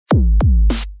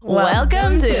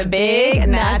Welcome to Big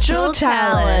Natural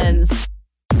Talents.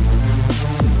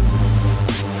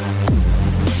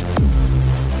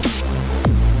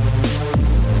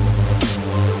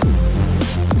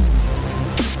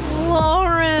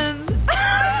 Lauren.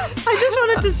 I just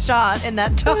wanted to start in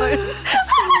that tone.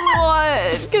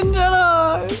 What?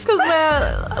 Conchetta? Because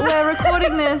we're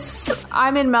recording this.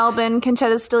 I'm in Melbourne.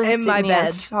 Conchetta's still in Sydney. My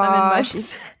bed. I'm in my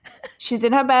She's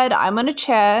in her bed. I'm on a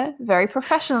chair, very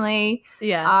professionally.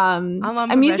 Yeah.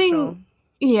 I'm using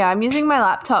my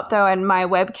laptop though and my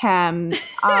webcam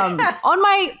on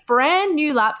my brand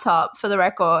new laptop, for the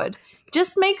record.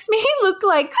 Just makes me look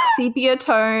like sepia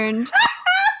toned.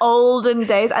 Olden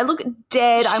days. I look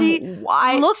dead. I'm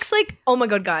white. Looks like, oh my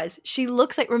God, guys. She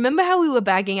looks like, remember how we were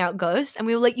bagging out ghosts and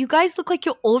we were like, you guys look like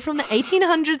you're all from the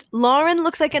 1800s. Lauren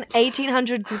looks like an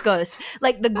 1800 ghost.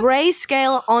 Like the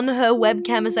grayscale on her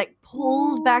webcam is like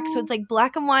pulled back. So it's like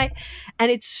black and white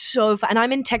and it's so fun. And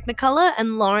I'm in Technicolor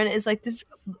and Lauren is like this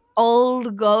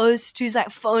old ghost who's like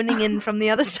phoning in from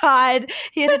the other side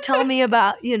here to tell me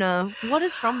about, you know, what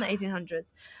is from the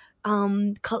 1800s.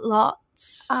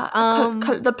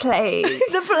 The plague.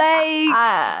 The plague.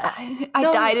 I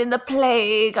died in the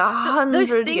plague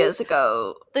 100 years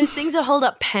ago. Those things that hold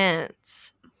up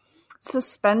pants.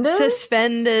 Suspenders?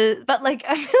 Suspenders. But like,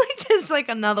 I feel like there's like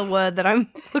another word that I'm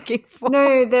looking for.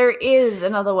 No, there is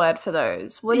another word for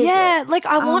those. What is it? Yeah, like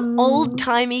I want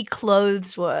old-timey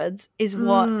clothes words is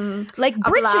what. Like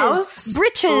breeches.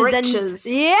 Breeches. And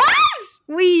yes!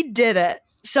 We did it.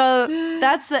 So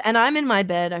that's and I'm in my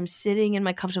bed. I'm sitting in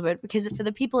my comfortable bed because for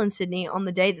the people in Sydney on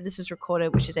the day that this is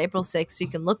recorded, which is April 6th, so you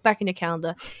can look back in your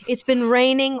calendar, it's been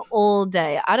raining all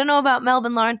day. I don't know about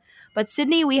Melbourne, Lauren, but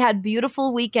Sydney, we had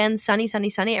beautiful weekends, sunny,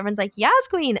 sunny, sunny. Everyone's like, yes,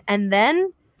 queen. And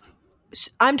then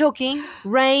I'm talking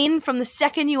rain from the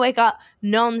second you wake up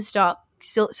nonstop.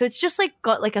 So it's just like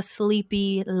got like a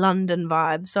sleepy London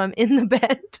vibe. So I'm in the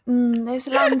bed. There's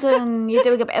London. You're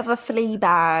doing a bit of a flea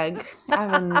bag,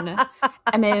 having a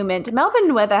moment.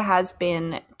 Melbourne weather has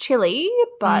been chilly,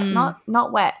 but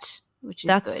not wet, which is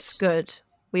That's good.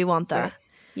 We want that.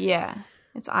 Yeah,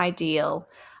 it's ideal.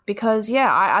 Because,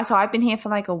 I've been here for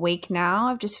like a week now.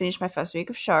 I've just finished my first week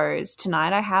of shows.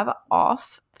 Tonight I have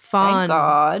off. Fun. Thank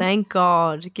God. Thank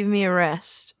God. Give me a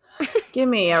rest. Give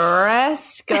me a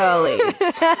rest, girlies.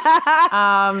 But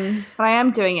I am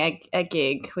doing a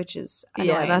gig, which is annoying.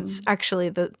 Yeah, that's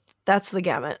actually that's the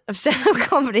gamut of stand-up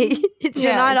comedy. It's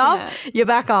your night off, you're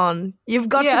back on. You've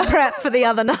got to prep for the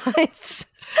other nights.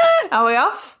 Are we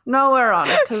off? No, we're on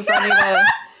because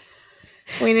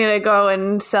we need to go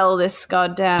and sell this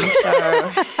goddamn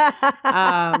show.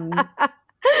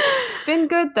 It's been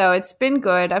good though. It's been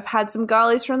good. I've had some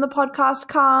girlies from the podcast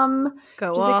come.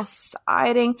 Which is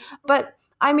exciting. But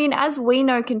I mean, as we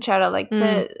know, Conchetta, like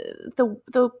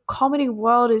the comedy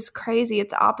world is crazy.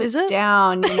 It's up, it's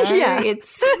down. You know, yeah.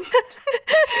 It's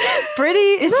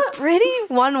pretty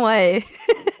one way.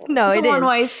 No, it's a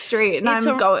one-way street, and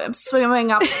I'm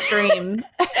swimming upstream.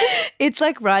 It's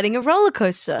like riding a roller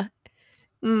coaster.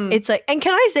 It's like, and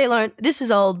can I say, Lauren, this is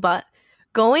old, but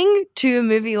going to a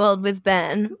movie world with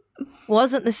Ben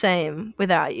wasn't the same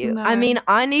without you. No. I mean,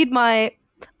 I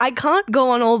can't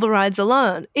go on all the rides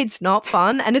alone. It's not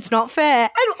fun and it's not fair.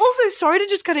 And also, sorry to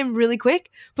just cut in really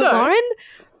quick, but Lauren,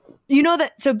 you know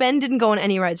that, so Ben didn't go on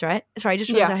any rides, right? Sorry, I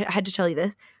just realized I had to tell you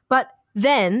this. But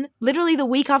then, literally the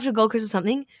week after Gold Coast or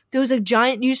something, there was a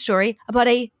giant news story about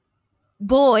a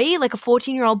boy, like a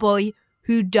 14-year-old boy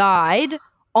who died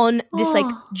on this like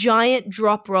giant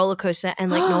drop roller coaster,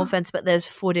 and like no offense, but there's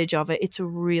footage of it. It's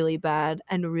really bad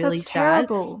and really That's sad.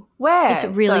 Terrible. Where? It's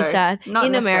really sad. Not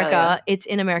in America. Australia. It's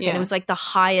in America, and it was like the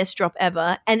highest drop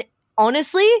ever. And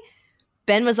honestly,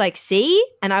 Ben was like, "See,"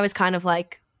 and I was kind of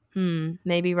like,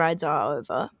 maybe rides are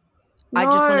over. No. I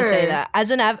just want to say that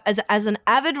as an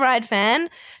avid ride fan,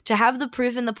 to have the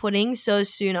proof in the pudding so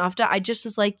soon after, I just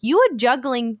was like, you are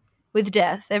juggling with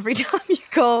death every time you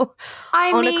go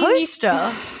on a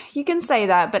coaster. You can say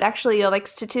that, but actually you're like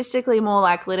statistically more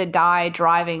likely to die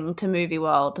driving to Movie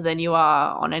World than you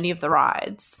are on any of the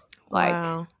rides. Like,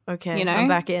 wow. Okay, you know? I'm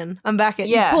back in.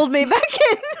 Yeah. You pulled me back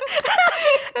in.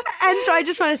 And so I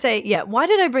just want to say, why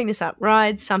did I bring this up?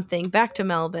 Rides, something, back to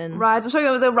Melbourne. Rides, we're talking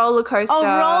about a roller coaster.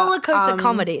 Oh, roller coaster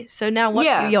comedy. So now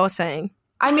what you're saying.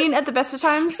 I mean, at the best of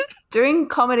times, doing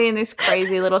comedy in this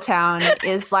crazy little town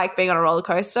is like being on a roller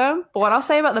coaster. But what I'll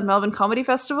say about the Melbourne Comedy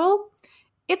Festival,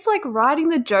 it's like riding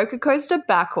the Joker coaster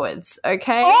backwards,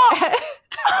 okay?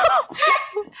 Oh!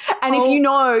 And if you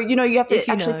know, you have to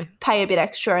actually pay a bit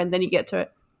extra and then you get to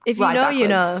it. If you know, backwards. You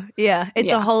know. Yeah,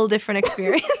 it's a whole different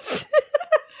experience.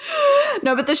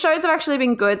 No, but the shows have actually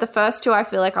been good. The first two, I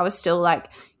feel like I was still like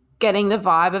getting the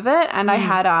vibe of it. And I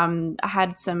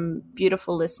had some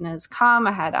beautiful listeners come.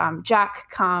 I had Jack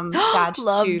come, dad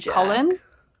to Jack. Colin.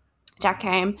 Jack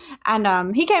came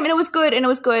and he came and it was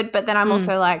good. But then I'm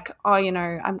also like, oh, you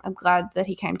know, I'm glad that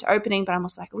he came to opening, but I'm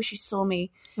also like, I wish he saw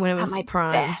me when it was at my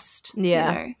prime. best. Yeah.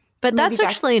 You know? But Maybe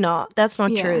that's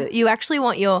not true. You actually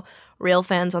want your real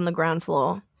fans on the ground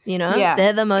floor, you know? Yeah.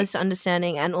 They're the most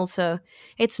understanding, and also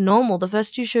it's normal. The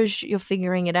first 2 shows you're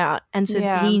figuring it out. And so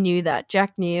he knew that.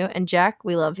 Jack knew, and Jack,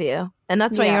 we love you. And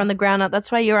that's why you're on the ground up.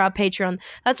 That's why you're our Patreon.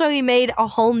 That's why we made a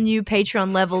whole new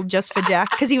Patreon level just for Jack,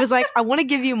 because he was like, I want to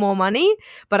give you more money,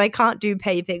 but I can't do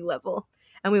pay pig level.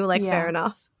 And we were like, fair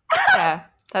enough. Yeah,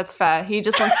 that's fair. He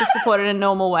just wants to support it in a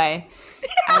normal way.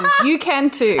 And you can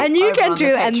too. And you can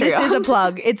too. And this is a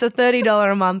plug. It's a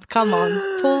 $30 a month. Come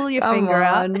on. Pull your finger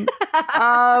out.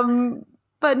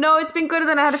 But no, it's been good. And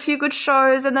then I had a few good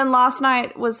shows. And then last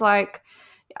night was like,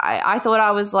 I thought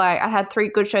I was like, I had 3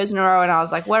 good shows in a row and I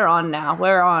was like, we're on now.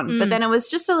 We're on. But then it was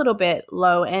just a little bit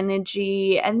low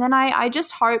energy. And then I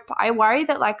just hope, I worry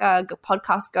that like a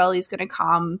podcast girl is going to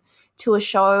come to a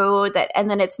show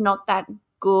and then it's not that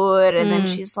good. And then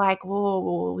she's like,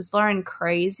 whoa, was Lauren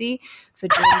crazy for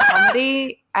doing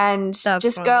comedy? And That's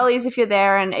just funny. girlies, if you're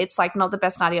there and it's like not the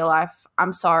best night of your life,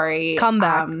 I'm sorry. Come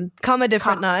back. Come a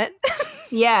different night.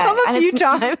 Yeah. Come a few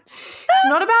times. It's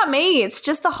not about me. It's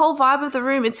just the whole vibe of the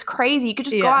room. It's crazy. You could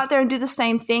just go out there and do the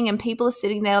same thing and people are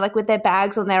sitting there like with their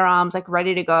bags on their arms, like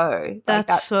ready to go.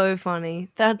 That's so funny.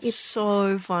 That's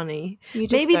so funny.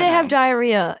 Maybe they have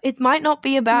diarrhea. It might not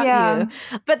be about you.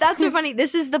 But that's so funny.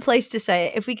 This is the place to say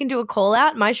it. If we can do a call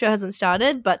out, my show hasn't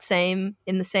started, but in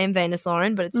the same vein as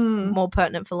Lauren, but it's more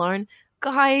pertinent for Lauren.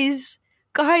 Guys,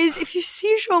 if you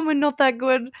see a show and we're not that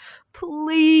good,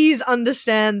 please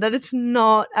understand that it's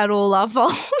not at all our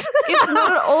fault. It's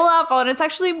not at all our fault. It's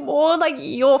actually more like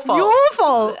your fault. Your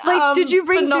fault. Like, did you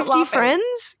bring 50 laughing.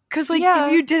 friends? Because, like,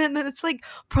 if you didn't, then it's, like,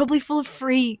 probably full of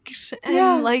freaks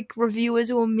and, like, reviewers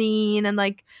who are mean and,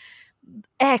 like,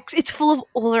 it's full of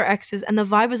all our exes and the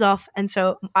vibe is off. And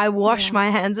so I wash my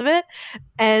hands of it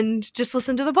and just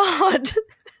listen to the pod.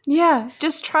 Yeah,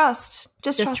 just trust.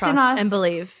 Just trust in us. And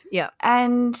believe. Yeah.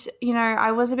 And, you know,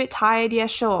 I was a bit tired. Yeah,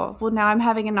 sure. Well, now I'm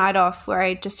having a night off where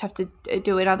I just have to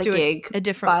do another gig. A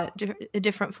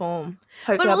different form.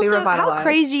 Hopefully but I'll also, be revitalized. How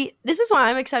crazy. This is why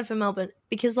I'm excited for Melbourne.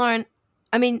 Because, Lauren,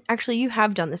 I mean, actually, you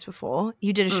have done this before.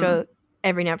 You did a show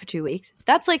every night for 2 weeks.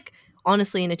 That's, like,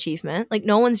 honestly an achievement. Like,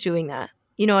 no one's doing that.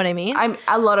 You know what I mean?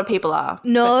 A lot of people are.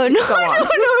 No.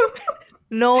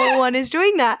 No one is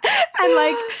doing that.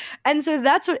 And so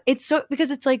that's what it's so,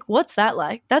 because it's like, what's that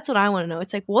like? That's what I want to know.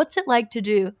 It's like, what's it like to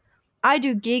do? I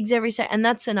do gigs every set and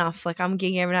that's enough. Like I'm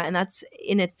gigging every night and that's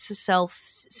in itself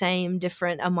same,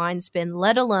 different, a mind spin,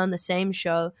 let alone the same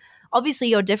show. Obviously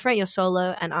you're different, you're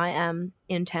solo and I am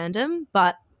in tandem,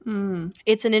 but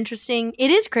it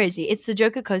is crazy. It's the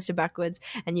Joker Coaster backwards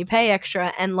and you pay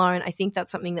extra. And Lauren, I think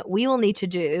that's something that we will need to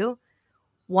do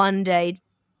one day.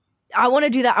 I want to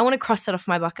do that. I want to cross that off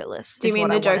my bucket list. Do you mean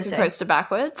the Joker Coaster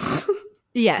backwards?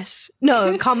 Yes.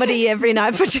 No, comedy every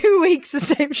night for 2 weeks, the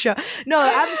same show. No,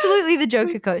 absolutely the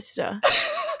Joker Coaster.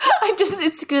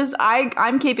 It's because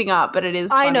I'm keeping up, but it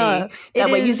is funny that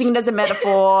we're using it as a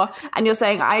metaphor and you're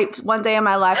saying one day in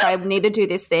my life I need to do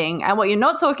this thing, and what you're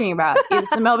not talking about is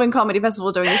the Melbourne Comedy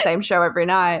Festival doing the same show every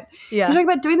night. Yeah. You're talking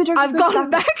about doing the Joker Coaster I've gone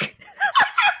back.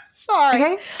 Sorry.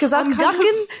 Okay, because that's I'm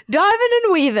ducking, diving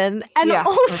and weaving. And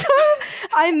also,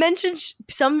 I mentioned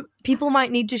some people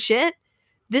might need to shit.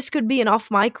 This could be an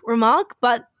off-mic remark,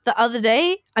 but the other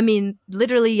day, I mean,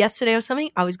 literally yesterday or something,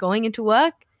 I was going into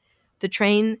work. The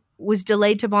train was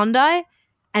delayed to Bondi,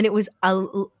 and it was a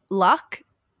luck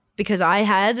because I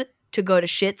had to go to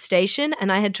shit station,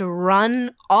 and I had to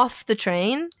run off the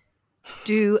train,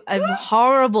 do a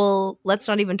horrible, let's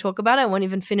not even talk about it, I won't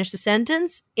even finish the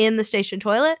sentence, in the station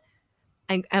toilet.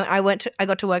 And I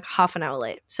got to work half an hour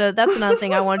late. So that's another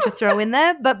thing I wanted to throw in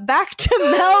there. But back to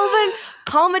Melbourne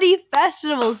Comedy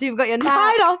Festival. So you've got your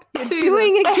night off, you're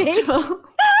doing a gig.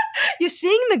 You're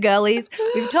seeing the girlies.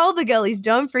 We've told the girlies,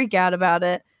 don't freak out about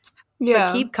it. Yeah.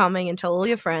 But keep coming and tell all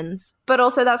your friends. But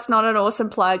also that's not an awesome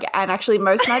plug. And actually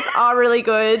most nights are really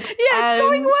good. Yeah, it's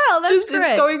going well. That's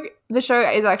great. The show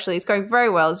it's going very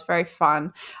well. It's very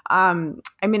fun. I'm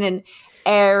in an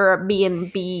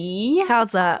Airbnb.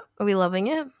 How's that? Are we loving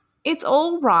it? It's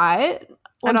all right.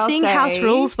 I'm seeing house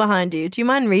rules behind you. Do you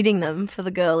mind reading them for the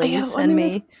girlies and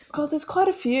me? There's quite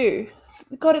a few.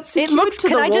 God, it's secured to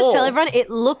the wall. Can I just tell everyone?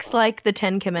 It looks like the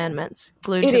 10 Commandments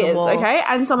glued to the wall. It is, okay?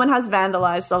 And someone has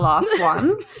vandalized the last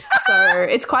one. So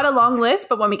it's quite a long list,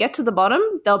 but when we get to the bottom,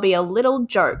 there'll be a little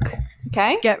joke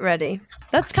Okay? Get ready.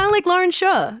 That's kind of like Lauren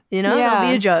Shaw, you know? Yeah. That'll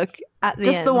be a joke at the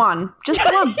Just end. the one. Just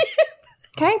the one.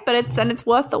 Okay? But it's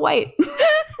worth the wait.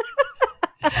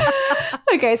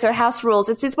 Okay, so house rules.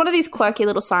 It's one of these quirky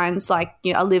little signs, like,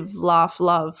 you know, a live, laugh,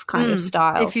 love kind of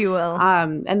style, if you will.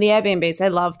 And the Airbnbs, they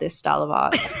love this style of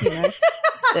art. You know,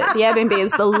 the Airbnb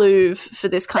is the Louvre for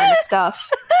this kind of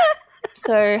stuff.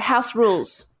 So house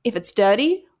rules: if it's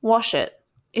dirty, wash it.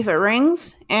 If it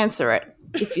rings, answer it.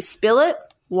 If you spill it,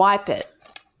 wipe it.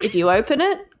 If you open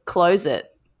it, close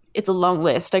it. It's a long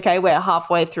list. Okay, we're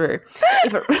halfway through.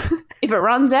 If it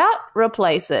runs out,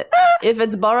 replace it. If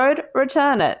it's borrowed,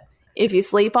 return it. If you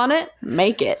sleep on it,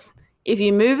 make it. If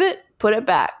you move it, put it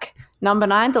back. Number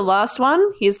 9, the last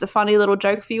one. Here's the funny little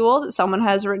joke for you all that someone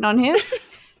has written on here.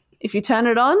 If you turn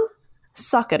it on,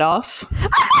 suck it off.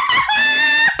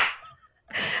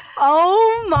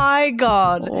 Oh my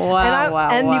God.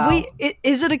 Wow.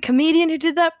 Is it a comedian who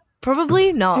did that?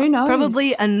 Probably not. Who knows?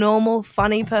 Probably a normal,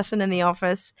 funny person in the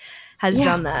office has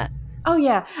done that. Oh,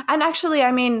 yeah. And actually,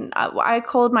 I mean, I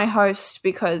called my host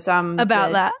because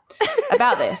About that.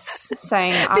 about this,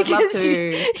 saying I'd love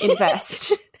to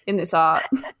invest in this art.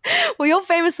 Well, you're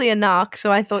famously a narc,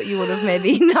 so I thought you would have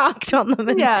maybe narked on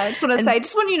them. Yeah, I just want to say,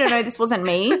 just want you to know this wasn't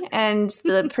me and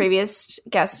the previous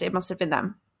guest, it must have been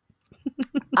them.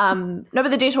 No, but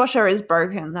the dishwasher is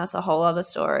broken. That's a whole other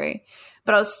story.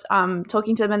 But I was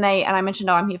talking to them and I mentioned,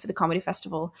 I'm here for the comedy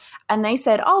festival. And they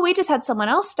said, we just had someone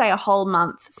else stay a whole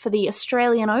month for the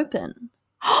Australian Open.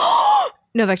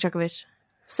 Novak Djokovic.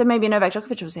 So maybe Novak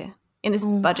Djokovic was here in this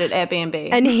budget Airbnb.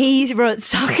 And he wrote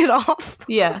suck it off.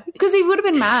 Yeah, because he would have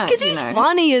been mad. Because he's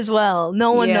funny as well.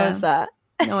 No one knows that.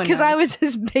 No one Because I knows. was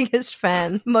his biggest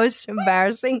fan, most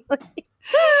embarrassingly.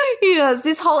 He does.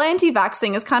 This whole anti-vax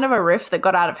thing is kind of a riff that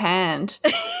got out of hand.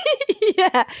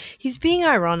 Yeah, he's being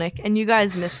ironic, and you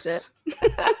guys missed it.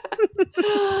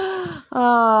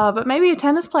 But maybe a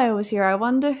tennis player was here. I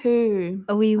wonder who.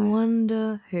 We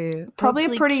wonder who. Probably a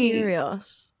Hopefully pretty-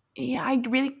 curious. Yeah, I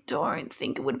really don't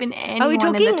think it would have been anyone we in the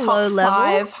talking top low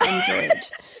level? 500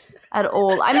 at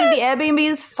all. I mean, the Airbnb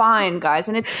is fine, guys,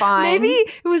 and it's fine. Maybe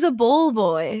it was a ball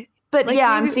boy. But like,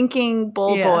 I'm maybe- thinking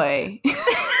ball Yeah. boy.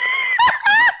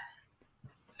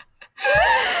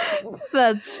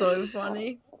 That's so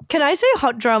funny. Can I say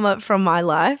hot drama from my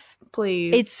life?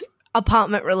 Please. It's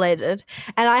apartment related.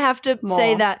 And I have to say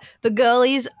More. that the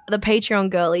girlies, the Patreon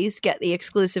girlies, get the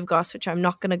exclusive goss, which I'm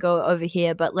not going to go over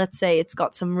here, but let's say it's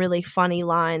got some really funny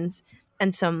lines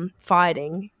and some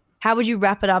fighting. How would you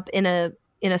wrap it up in a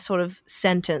sort of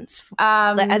sentence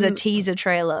as a teaser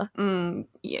trailer?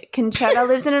 Yeah, Conchetta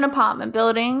lives in an apartment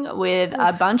building with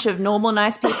a bunch of normal,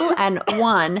 nice people and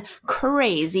one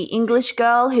crazy English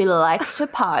girl who likes to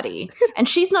party. And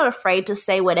she's not afraid to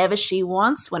say whatever she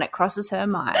wants when it crosses her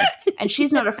mind. And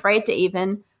she's not afraid to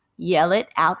even yell it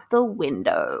out the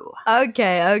window.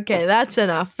 Okay, that's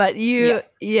enough. But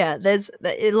there's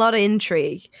a lot of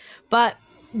intrigue. But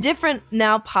different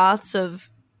now paths of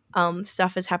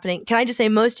stuff is happening. Can I just say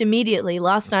most immediately,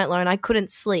 last night, Lauren, I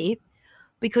couldn't sleep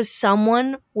because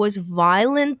someone was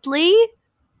violently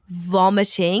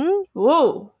vomiting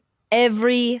Whoa.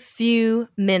 every few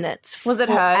minutes. Was it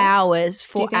for her? hours?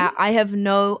 Do you think? I have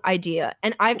no idea.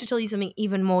 And I have to tell you something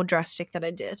even more drastic that I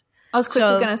did. I was quickly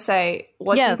So- going to say,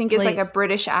 what do Yeah, you think is like a please.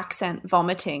 British accent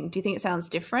vomiting? Do you think it sounds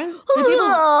different? Do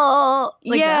people?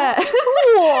 Like Yeah.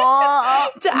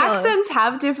 that? Do No. accents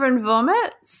have different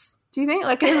vomits? Do you think?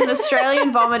 Like, because an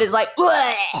Australian vomit is like,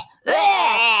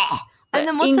 And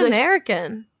then what's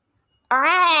American?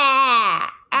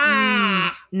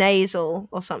 Nasal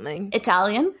or something.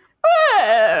 Italian?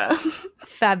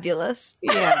 Fabulous.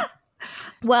 Yeah.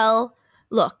 Well,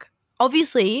 look,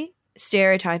 obviously,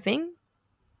 stereotyping.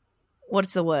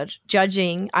 What's the word?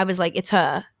 Judging. I was like, it's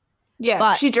her. Yeah,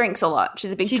 But- she drinks a lot.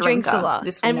 She's a big She drinker. drinks a lot.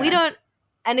 This And we know. don't.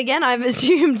 And again, I've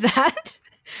assumed that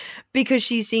because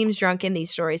she seems drunk in these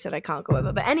stories that I can't go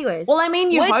over. But anyways, Well, I mean,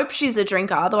 you When- hope she's a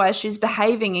drinker. Otherwise, she's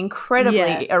behaving incredibly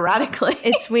Yeah. erratically.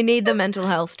 we need the mental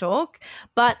health talk.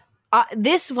 But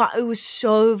it was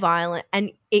so violent,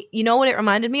 and you know what it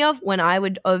reminded me of when I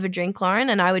would overdrink, Lauren,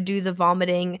 and I would do the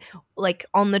vomiting like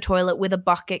on the toilet with a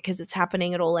bucket because it's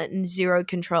happening at all and zero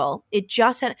control. It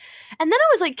just had, and then I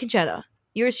was like, Conchetta,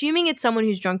 you're assuming it's someone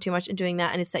who's drunk too much and doing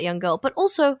that, and it's that young girl, but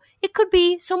also it could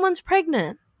be someone's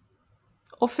pregnant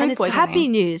Or food and it's poisoning. happy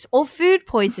news or food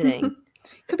poisoning.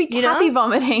 Could be You know? happy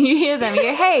vomiting. You hear them. You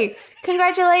go, hey,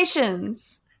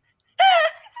 congratulations.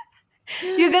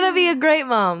 You're gonna be a great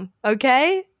mom,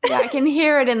 okay? Yeah, I can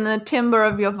hear it in the timbre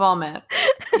of your vomit.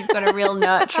 You've got a real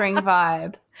nurturing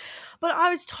vibe. But I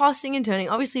was tossing and turning.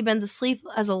 Obviously, Ben's asleep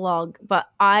as a log, but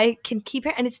I can keep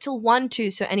it, and it's till 1,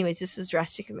 2. So, anyways, this is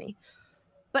drastic of me.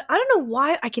 but I don't know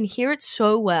why I can hear it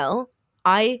so well.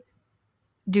 I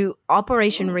do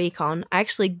Operation Recon. I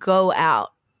actually go out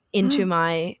into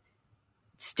my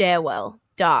stairwell,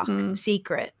 dark,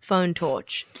 secret, phone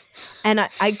torch. And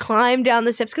I climb down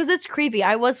the steps because it's creepy.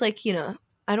 I was like, you know,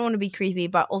 I don't want to be creepy,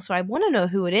 but also I want to know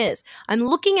who it is. I'm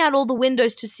looking at all the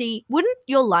windows to see, wouldn't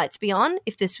your lights be on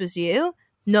if this was you?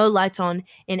 No lights on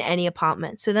in any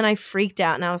apartment. So then I freaked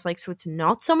out and I was like, so it's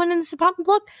not someone in this apartment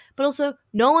block, but also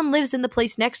no one lives in the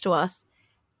place next to us.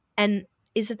 And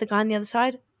is it the guy on the other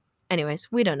side?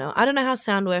 Anyways, we don't know. I don't know how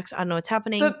sound works. I don't know what's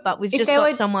happening, but we've just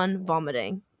got someone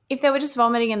vomiting. If they were just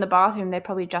vomiting in the bathroom, they'd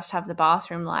probably just have the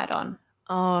bathroom light on.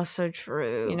 Oh, so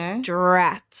true. You know?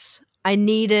 Drats. I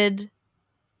needed...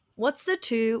 What's those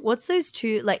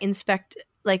two, like,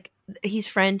 like, he's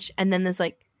French, and then there's,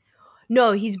 like...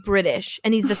 No, he's British,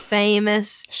 and he's the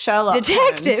famous Sherlock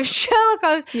detective. Holmes. Sherlock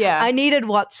Holmes. Yeah. I needed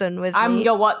Watson with me. I'm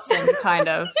your Watson, kind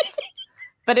of.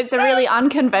 But it's a really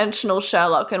unconventional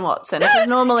Sherlock and Watson. Because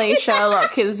normally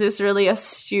Sherlock is this really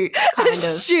astute kind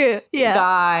of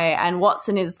guy, and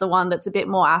Watson is the one that's a bit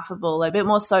more affable, a bit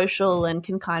more social, and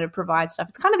can kind of provide stuff.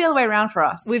 It's kind of the other way around for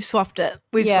us. We've swapped it.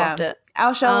 Swapped it.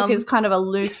 Our Sherlock is kind of a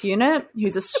loose unit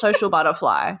who's a social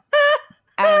butterfly.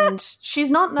 And she's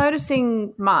not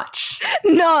noticing much.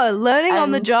 No, learning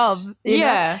on the job. You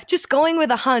know? Just going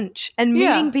with a hunch and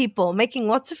meeting people, making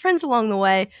lots of friends along the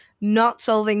way, not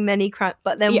solving many crimes.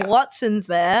 But then Watson's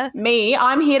there. Me,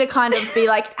 I'm here to kind of be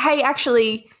like, hey,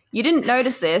 actually, you didn't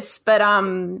notice this, but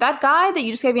that guy that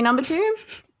you just gave your number to,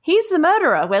 he's the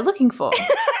murderer we're looking for.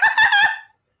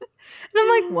 And I'm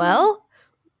like, well,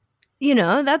 you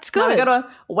know, that's good. Now we got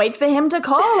to wait for him to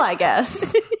call, I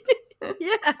guess.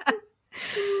 Yeah.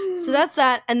 So that's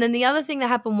that. And then the other thing that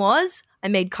happened was I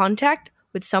made contact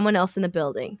with someone else in the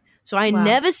building. So I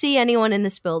never see anyone in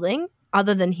this building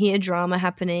other than hear drama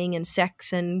happening and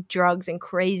sex and drugs and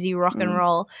crazy rock and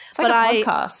roll. It's like a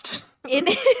podcast.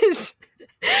 It is.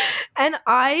 And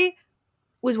I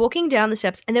was walking down the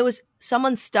steps and there was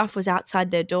someone's stuff was outside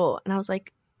their door. And I was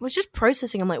like, was just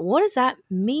processing. I'm like, what does that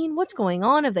mean? What's going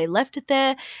on? Have they left it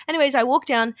there? Anyways, I walk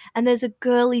down and there's a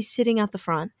girlie sitting out the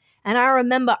front. And I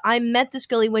remember I met this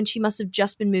girlie when she must have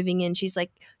just been moving in. She's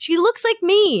like, she looks like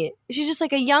me. She's just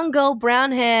like a young girl,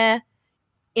 brown hair,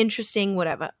 interesting,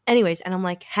 whatever. Anyways, and I'm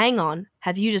like, hang on,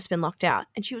 have you just been locked out?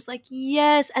 And she was like,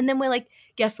 yes. And then we're like,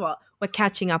 guess what? We're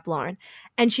catching up, Lauren.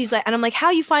 And she's like, and I'm like, how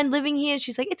you find living here?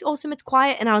 She's like, it's awesome, it's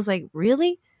quiet. And I was like,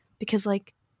 really? Because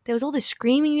like there was all this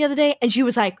screaming the other day. And she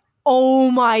was like,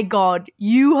 oh my God,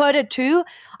 you heard it too?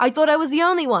 I thought I was the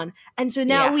only one. And so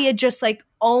now we are just like,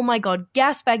 oh my God,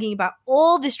 gasbagging about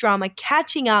all this drama,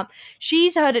 catching up.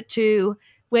 She's heard it too.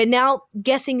 We're now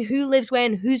guessing who lives where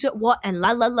and who's at what and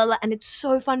la la la la. And it's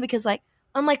so fun because like,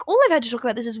 I'm like, all I've had to talk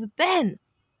about this is with Ben.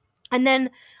 And then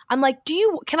I'm like,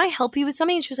 can I help you with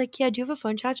something? And she was like, yeah, do you have a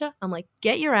phone charger? I'm like,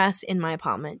 get your ass in my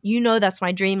apartment. You know that's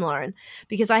my dream, Lauren,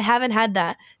 because I haven't had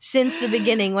that since the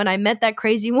beginning when I met that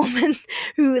crazy woman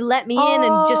who let me in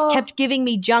and just kept giving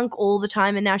me junk all the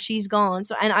time, and now she's gone.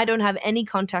 So, and I don't have any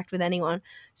contact with anyone.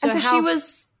 So she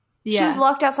was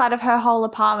locked outside of her whole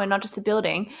apartment, not just the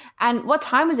building. And what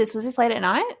time was this? Was this late at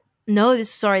night? No,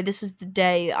 this was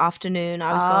the afternoon.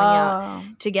 I was going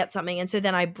out to get something. And so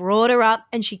then I brought her up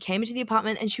and she came into the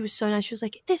apartment and she was so nice. She was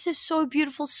like, this is so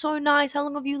beautiful, so nice. How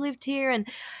long have you lived here? And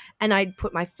I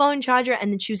put my phone charger,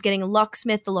 and then she was getting a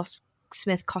locksmith. The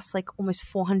locksmith costs like almost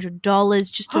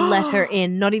 $400 just to let her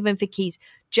in, not even for keys.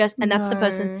 And that's the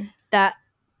person that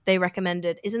they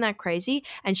recommended. Isn't that crazy?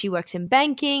 And she works in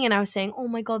banking, and I was saying, oh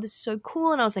my God, this is so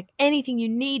cool. And I was like, anything you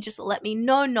need, just let me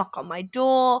know, knock on my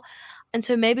door. And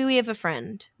so maybe we have a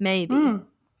friend, maybe. An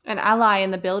ally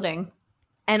in the building.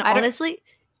 And honestly,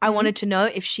 I wanted to know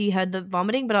if she heard the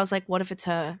vomiting, but I was like, what if it's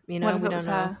her? You know, we don't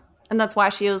know. Her? And that's why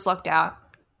she was locked out,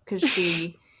 because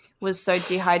she was so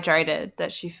dehydrated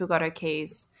that she forgot her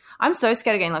keys. I'm so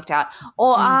scared of getting locked out.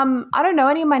 Or I don't know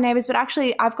any of my neighbors, but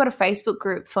actually I've got a Facebook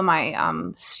group for my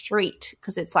street,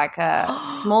 because it's like a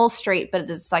small street, but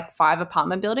it's like 5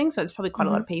 apartment buildings, so it's probably quite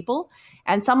a lot of people.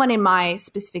 And someone in my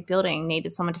specific building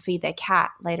needed someone to feed their cat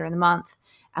later in the month,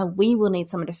 and we will need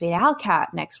someone to feed our cat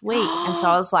next week. And so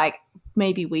I was like,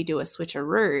 maybe we do a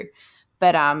switcheroo.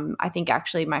 But I think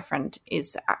actually my friend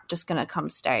is just going to come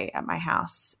stay at my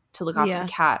house to look after the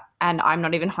cat, and I'm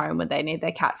not even home when they need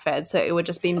their cat fed. So it would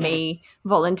just be me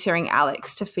volunteering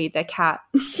Alex to feed their cat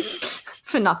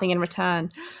for nothing in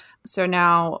return. So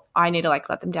now I need to like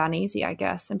let them down easy, I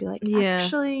guess, and be like,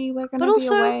 actually, we're going to be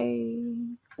away.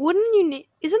 Wouldn't you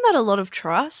isn't that a lot of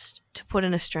trust to put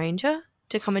in a stranger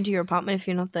to come into your apartment if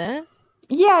you're not there?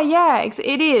 Yeah,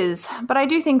 it is. But I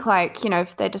do think, like,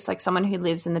 if they're just like someone who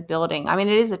lives in the building, I mean,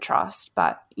 it is a trust,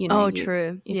 but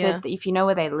True. If you know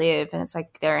where they live and it's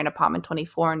like they're in apartment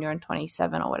 24 and you're in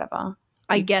 27 or whatever.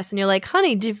 I guess. And you're like,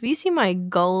 honey, have you seen my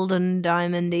gold and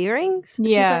diamond earrings? And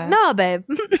yeah. She's like, nah, babe.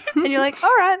 And you're like,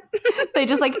 all right. They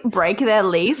just like break their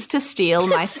lease to steal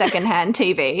my secondhand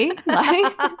TV.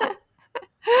 Like,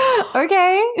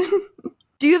 okay.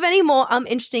 Do you have any more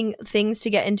interesting things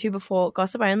to get into before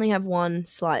gossip? I only have one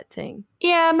slight thing.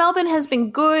 Yeah, Melbourne has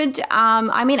been good.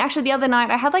 I mean, actually, the other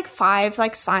night I had like 5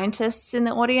 like scientists in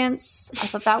the audience. I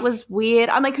thought that was weird.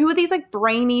 I'm like, who are these like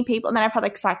brainy people? And then I've had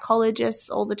like psychologists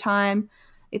all the time.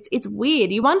 It's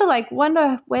weird. You wonder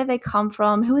where they come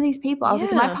from. Who are these people? I was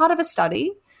like, am I part of a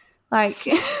study? Like,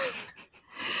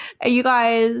 are you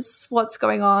guys? What's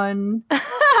going on?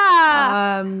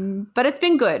 But it's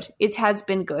been good. It has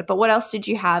been good. But what else did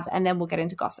you have? And then we'll get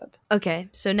into gossip. Okay,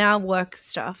 so now work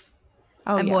stuff.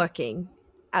 I'm working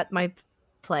at my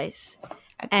place.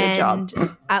 At your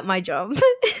job. At my job.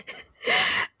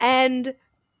 And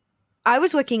I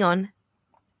was working on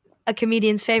a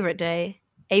comedian's favorite day,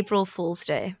 April Fool's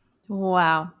Day.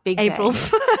 Wow. Big day. April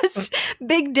 1st.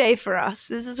 Big day for us.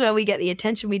 This is where we get the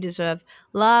attention we deserve.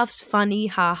 Laughs, funny,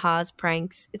 ha-has,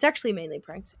 pranks. It's actually mainly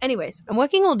pranks. Anyways, I'm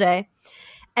working all day.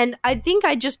 And I think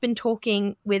I'd just been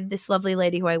talking with this lovely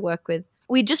lady who I work with.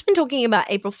 We'd just been talking about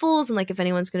April Fools and like if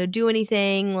anyone's going to do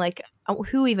anything, like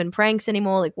who even pranks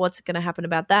anymore, like what's going to happen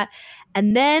about that.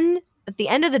 And then at the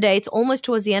end of the day, it's almost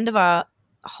towards the end of our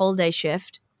whole day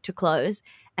shift to close.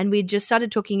 And we just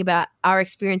started talking about our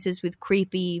experiences with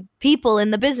creepy people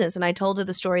in the business. And I told her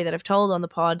the story that I've told on the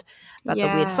pod about the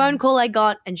weird phone call I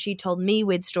got. And she told me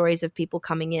weird stories of people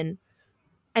coming in.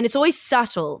 And it's always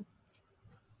subtle.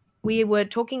 We were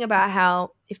talking about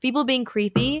how if people are being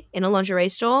creepy in a lingerie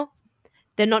store,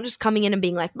 they're not just coming in and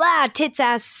being like, blah, tits,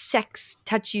 ass, sex,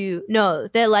 touch you. No,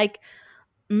 they're like,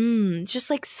 it's just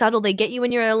like subtle. They get you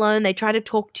when you're alone. They try to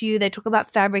talk to you. They talk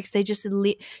about fabrics. They just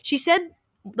she said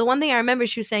the one thing I remember,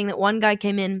 she was saying that one guy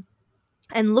came in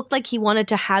and looked like he wanted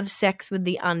to have sex with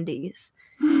the undies.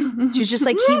 She was just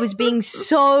like, he was being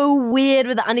so weird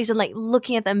with the undies and like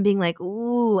looking at them being like,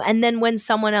 ooh. And then when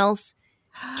someone else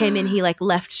came in, he like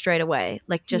left straight away.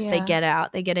 Like just they get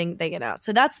out. They get out.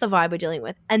 So that's the vibe we're dealing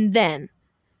with. And then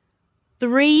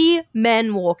 3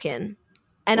 men walk in.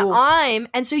 And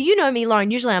and so you know me,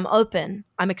 Lauren, usually I'm open.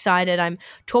 I'm excited. I'm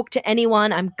talk to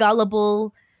anyone. I'm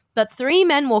gullible. But 3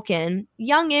 men walk in,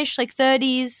 youngish, like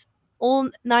 30s, all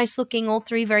nice looking, all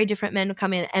 3 very different men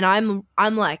come in. And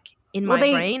I'm like, in my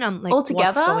brain, I'm like, what's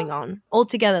going on? All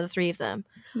together, the 3 of them.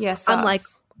 Yes. I'm like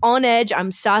on edge.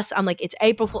 I'm sus. I'm like, it's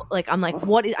April Fool. Like, I'm like,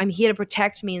 I'm here to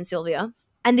protect me and Sylvia.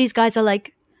 And these guys are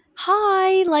like,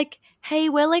 hi, like, hey,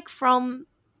 we're like from,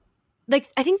 like,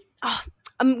 I think,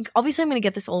 I'm going to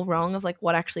get this all wrong of like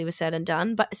what actually was said and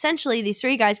done. But essentially, these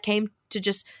 3 guys came to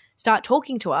just start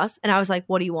talking to us. And I was like,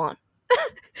 what do you want?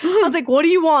 I was like, what do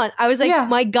you want? I was like,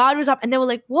 my guard was up. And they were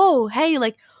like, whoa, hey,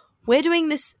 like, we're doing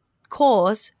this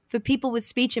course for people with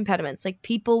speech impediments, like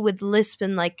people with lisp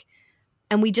and like,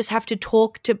 and we just have to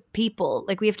talk to people.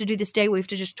 Like we have to do this day where we have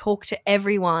to just talk to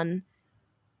everyone.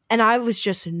 And I was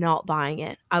just not buying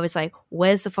it. I was like,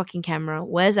 where's the fucking camera?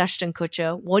 Where's Ashton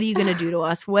Kutcher? What are you going to do to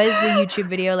us? Where's the YouTube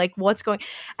video? Like, what's going?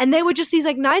 And they were just these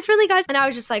like nice, friendly guys. And I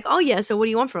was just like, oh yeah, so what do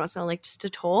you want from us? And I'm like, just to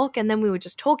talk. And then we were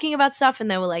just talking about stuff.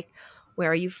 And they were like, where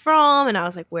are you from? And I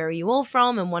was like, where are you all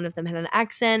from? And one of them had an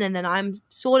accent. And then I'm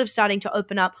sort of starting to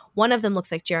open up. One of them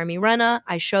looks like Jeremy Renner.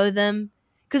 I show them.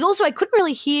 Because also I couldn't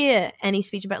really hear any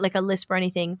speech about like a lisp or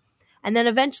anything. And then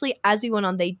eventually as we went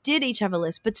on, they did each have a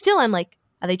lisp. But still I'm like,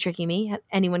 are they tricking me?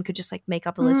 Anyone could just like make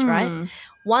up a list, right?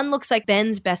 One looks like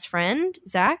Ben's best friend,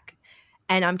 Zach.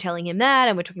 And I'm telling him that.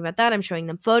 And we're talking about that. I'm showing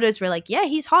them photos. We're like, yeah,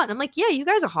 he's hot. And I'm like, yeah, you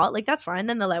guys are hot. Like, that's fine. And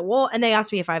then they're like, what? And they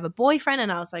asked me if I have a boyfriend.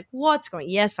 And I was like, what's going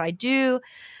on? Yes, I do.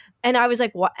 And I was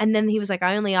like, what? And then he was like,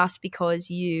 I only asked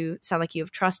because you sound like you have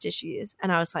trust issues.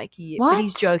 And I was like, yeah. But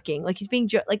he's joking. Like, he's being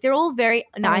like, they're all very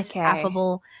nice,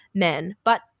 affable men.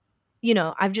 But, you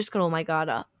know, I've just got all my guard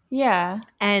up. Yeah.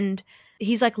 And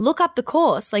he's like, look up the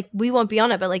course. Like, we won't be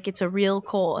on it, but like, it's a real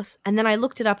course. And then I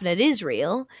looked it up and it is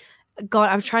real. God,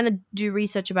 I was trying to do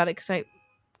research about it because I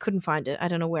couldn't find it. I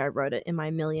don't know where I wrote it in my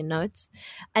million notes.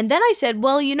 And then I said,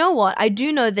 well, you know what? I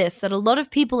do know this, that a lot of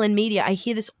people in media, I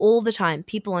hear this all the time.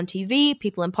 People on TV,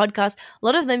 people in podcasts, a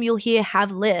lot of them you'll hear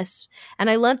have lists. And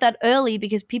I learned that early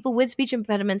because people with speech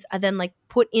impediments are then like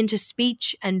put into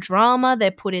speech and drama.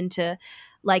 They're put into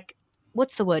like,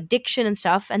 what's the word, diction and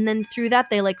stuff. And then through that,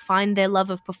 they like find their love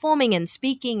of performing and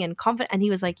speaking and confident. And he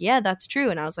was like, yeah, that's true.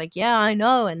 And I was like, yeah, I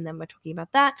know. And then we're talking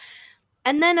about that.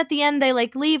 And then at the end, they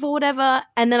like leave or whatever.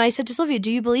 And then I said to Sylvia,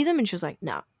 do you believe them? And she was like,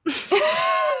 no.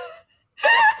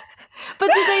 But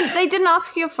they didn't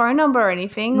ask for your phone number or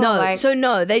anything? No, or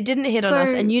no, they didn't hit on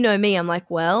us. And you know me, I'm like,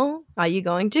 well, are you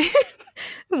going to?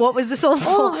 What was this all for?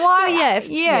 Well, why? So,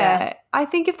 yeah. I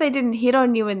think if they didn't hit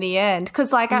on you in the end,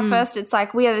 because like at first it's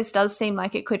like, this does seem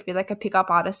like it could be like a pickup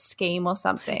artist scheme or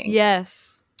something.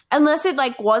 Yes. Unless it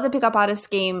like was a pickup artist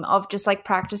scheme of just like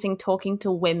practicing talking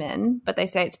to women, but they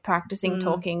say it's practicing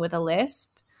talking with a lisp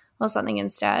or something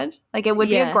instead. Like it would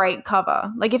be a great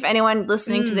cover. Like if anyone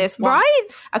listening to this wants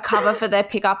a cover for their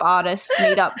pickup artist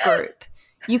meetup group,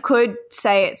 you could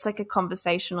say it's like a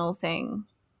conversational thing.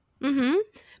 Mm-hmm.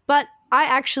 But I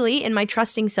actually, in my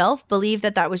trusting self, believed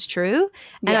that was true.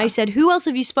 And I said, who else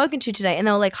have you spoken to today? And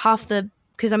they were like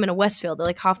because I'm in a Westfield, they're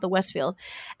like half the Westfield.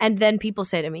 And then people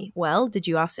say to me, well, did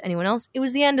you ask anyone else? It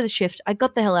was the end of the shift. I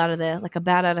got the hell out of there, like a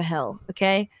bat out of hell,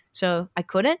 okay? So I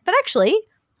couldn't. But actually,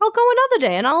 I'll go another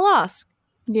day and I'll ask.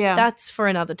 Yeah. That's for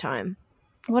another time.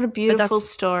 What a beautiful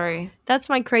story. That's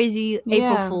my crazy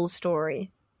April Fool's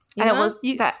story. And it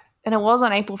was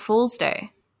on April Fool's Day.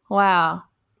 Wow.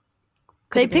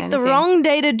 They picked the wrong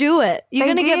day to do it. You're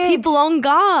going to get people on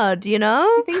guard, you know?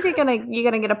 I think you're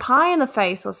gonna get a pie in the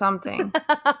face or something.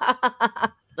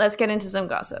 Let's get into some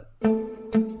gossip.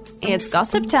 It's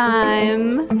gossip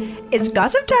time. It's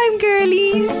gossip time,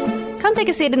 girlies. Come take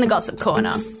a seat in the gossip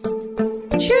corner.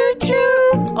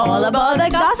 Choo-choo. All aboard the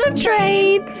gossip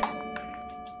train.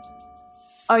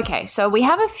 Okay, so we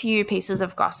have a few pieces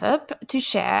of gossip to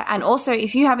share. And also,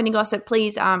 if you have any gossip,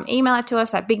 please email it to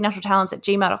us at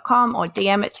bignaturaltalents@gmail.com or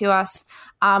DM it to us.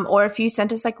 Or if you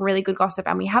sent us like really good gossip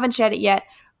and we haven't shared it yet,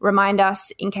 remind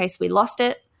us in case we lost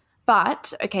it.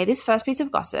 But, okay, this first piece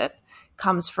of gossip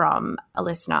comes from a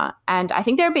listener. And I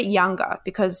think they're a bit younger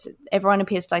because everyone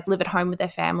appears to like live at home with their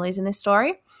families in this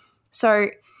story. So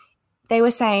they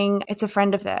were saying it's a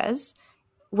friend of theirs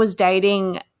was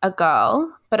dating a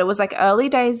girl, but it was like early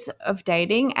days of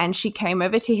dating and she came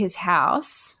over to his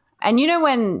house. And you know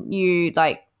when you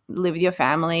like live with your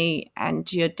family and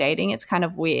you're dating, it's kind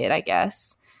of weird, I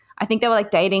guess. I think they were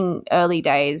like dating early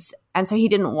days and so he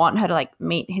didn't want her to like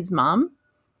meet his mum,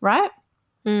 right?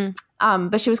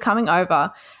 But she was coming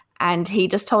over and he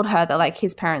just told her that like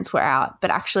his parents were out,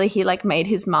 but actually he like made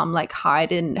his mum like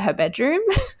hide in her bedroom.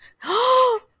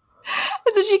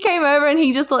 And so she came over and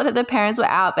he just thought that the parents were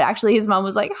out, but actually his mum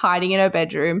was like hiding in her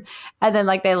bedroom and then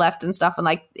like they left and stuff and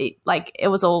like it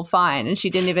was all fine and she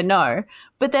didn't even know.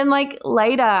 But then like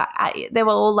later they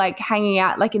were all like hanging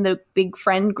out like in the big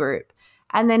friend group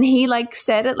and then he like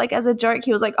said it like as a joke.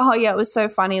 He was like, oh yeah, it was so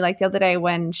funny like the other day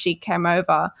when she came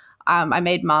over, I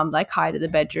made mum like hide in the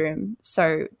bedroom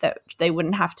so that they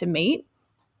wouldn't have to meet.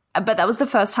 But that was the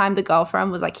first time the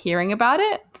girlfriend was like hearing about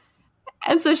it.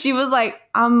 And so she was like,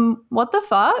 what the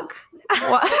fuck?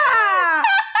 What?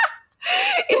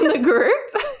 In the group.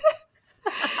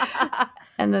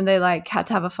 And then they like had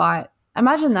to have a fight.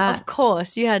 Imagine that. Of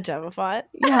course, you had to have a fight.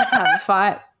 You had to have a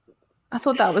fight. I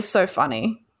thought that was so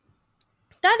funny.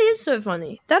 That is so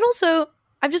funny. That also,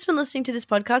 I've just been listening to this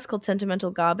podcast called Sentimental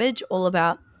Garbage, all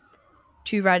about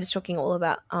two writers talking all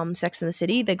about Sex and the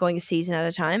City. They're going a season at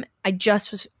a time. I just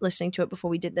was listening to it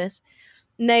before we did this.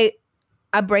 And they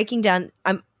are breaking down,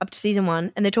 I'm up to season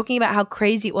 1, and they're talking about how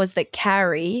crazy it was that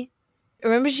Carrie,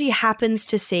 remember she happens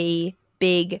to see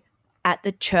Big at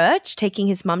the church, taking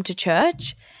his mum to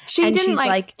church. She didn't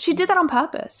like she did that on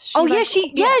purpose. She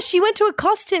went to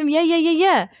accost him.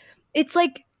 Yeah. It's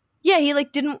like, yeah, he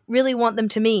like didn't really want them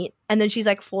to meet. And then she's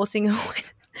like forcing her.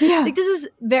 Yeah. Like this is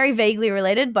very vaguely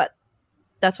related, but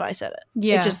that's why I said it.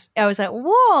 Yeah. I was like,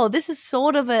 whoa, this is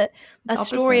sort of a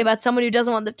story about someone who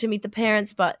doesn't want them to meet the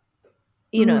parents, but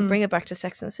you know, bring it back to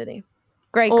Sex and the City.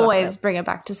 Great Always gossip. bring it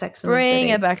back to Sex and the City. Bring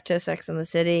it back to Sex and the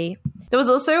City. There was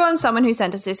also someone who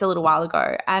sent us this a little while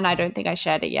ago, and I don't think I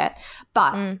shared it yet,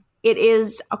 but it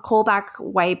is a callback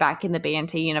way back in the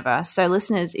BNT universe. So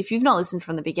listeners, if you've not listened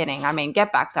from the beginning, I mean,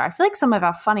 get back there. I feel like some of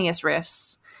our funniest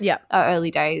riffs are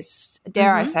early days.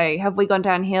 Dare I say, have we gone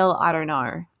downhill? I don't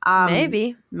know.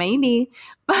 Maybe.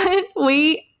 But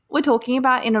we were talking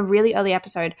about in a really early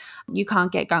episode, you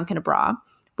can't get gunk in a bra.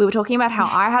 We were talking about how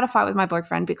I had a fight with my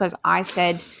boyfriend because I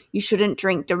said you shouldn't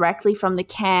drink directly from the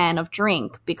can of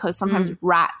drink because sometimes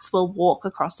rats will walk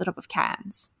across the top of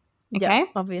cans. Okay? Yeah,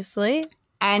 obviously.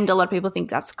 And a lot of people think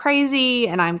that's crazy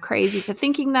and I'm crazy for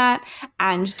thinking that.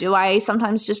 And do I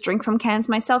sometimes just drink from cans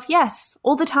myself? Yes,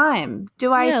 all the time.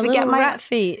 Do I forget my rat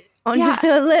feet on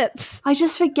your lips? I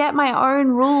just forget my own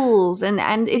rules and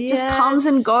it just comes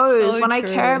and goes when I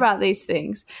care about these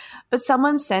things. But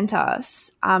someone sent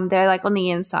us, they're like on the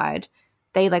inside.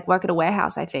 They like work at a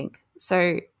warehouse, I think.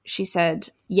 So she said,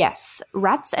 yes,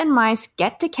 rats and mice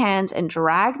get to cans and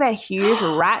drag their huge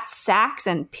rat sacks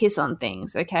and piss on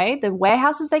things, okay? The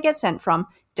warehouses they get sent from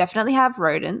definitely have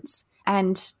rodents.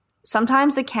 And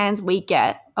sometimes the cans we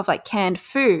get of like canned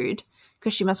food,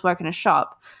 because she must work in a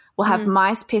shop, will have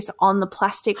mice piss on the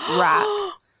plastic wrap,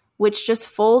 which just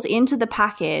falls into the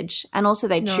package. And also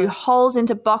they chew holes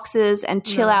into boxes and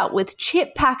chill out with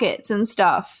chip packets and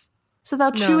stuff. So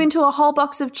they'll chew into a whole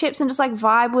box of chips and just like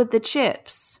vibe with the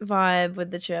chips. Vibe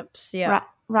with the chips, yeah.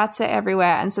 Rats are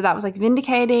everywhere. And so that was like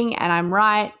vindicating, and I'm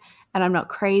right, and I'm not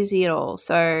crazy at all.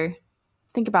 So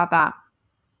think about that.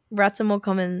 Rats are more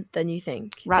common than you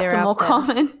think. Rats are more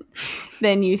common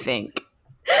than you think.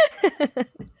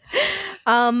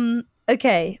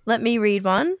 Okay, let me read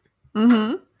one.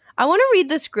 I want to read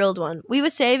this Grilled one. We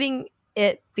were saving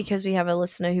it because we have a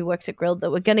listener who works at Grilled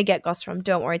that we're going to get goss from.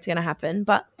 Don't worry, it's going to happen.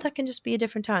 But that can just be a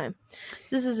different time.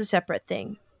 So this is a separate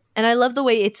thing. And I love the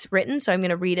way it's written, so I'm going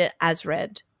to read it as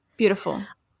read. Beautiful.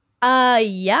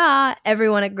 Yeah,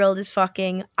 everyone at Grilled is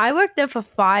fucking. I worked there for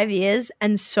 5 years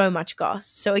and so much goss.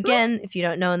 So again, if you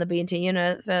don't know in the B&T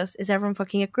universe, is everyone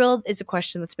fucking at Grilled is a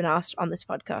question that's been asked on this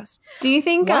podcast. Do you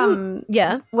think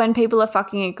when people are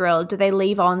fucking at Grilled, do they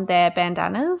leave on their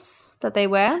bandanas that they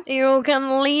wear? You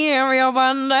can leave your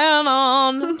bandana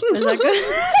on. Is that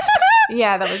good?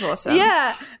 Yeah, that was awesome.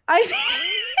 Yeah, I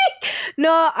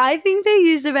think they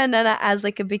use the bandana as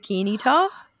like a bikini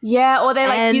top. Yeah, or they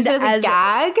like use it as a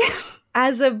gag.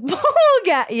 As a ball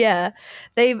gag, yeah.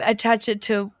 They attach it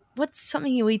to, what's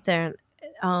something you eat there?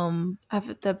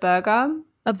 The burger.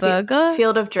 A burger?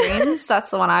 Field of Dreams. That's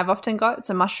the one I've often got.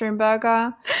 It's a mushroom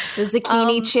burger. The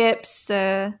zucchini chips.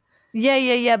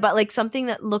 Yeah. But like something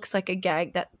that looks like a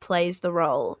gag that plays the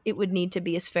role. It would need to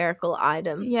be a spherical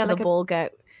item. Yeah, like a ball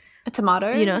gag. A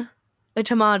tomato. You know? A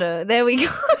tomato. There we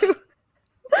go.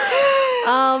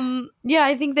 Yeah,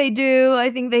 I think they do. I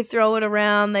think they throw it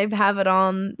around. They have it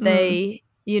on. They,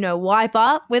 wipe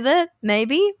up with it,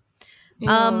 maybe.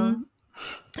 Yeah.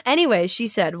 Anyway, she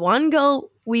said, one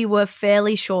girl we were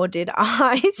fairly sure did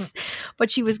eyes, but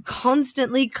she was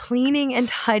constantly cleaning and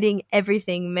hiding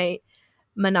everything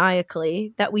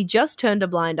maniacally that we just turned a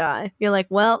blind eye. You're like,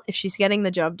 well, if she's getting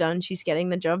the job done, she's getting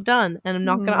the job done, and I'm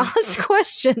not going to ask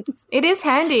questions. It is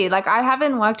handy. Like, I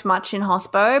haven't worked much in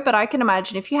hospo, but I can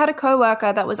imagine if you had a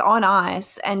coworker that was on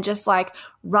ice and just like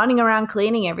running around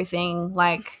cleaning everything,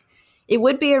 like it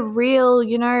would be a real,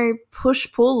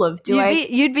 push-pull of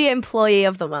you'd be employee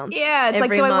of the month. Yeah, it's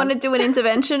like, do I want to do an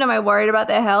intervention? Am I worried about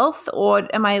their health, or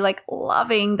am I like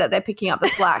loving that they're picking up the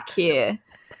slack here?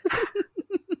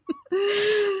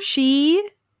 She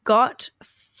got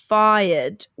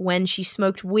fired when she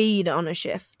smoked weed on a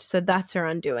shift. So that's her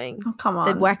undoing. Oh, come on.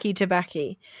 The wacky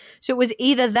tobacco. So it was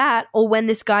either that or when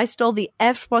this guy stole the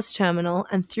FBOS terminal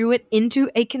and threw it into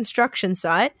a construction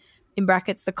site, in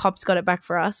brackets, the cops got it back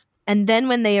for us. And then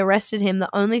when they arrested him, the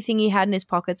only thing he had in his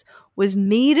pockets was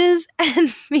meters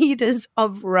and meters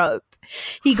of rope.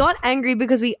 He got angry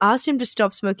because we asked him to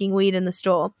stop smoking weed in the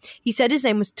store. He said his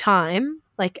name was Time,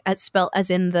 like spelled as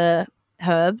in the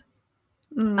herb.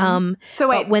 So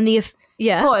wait, when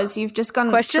pause. You've just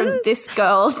gone from this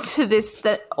girl to this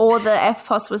or the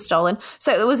FPOS was stolen.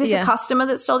 So was this a customer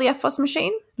that stole the FPOS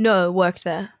machine? No, worked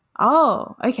there.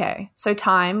 Oh, okay. So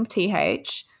Time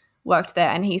TH worked there,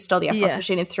 and he stole the FPOS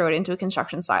machine and threw it into a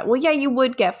construction site. Well, yeah, you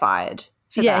would get fired.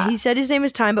 Yeah, he said his name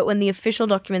was Time, but when the official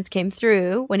documents came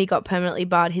through, when he got permanently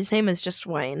barred, his name was just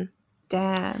Wayne.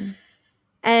 Damn.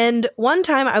 And one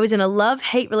time I was in a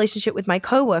love-hate relationship with my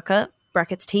coworker,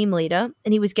 brackets team leader,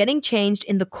 and he was getting changed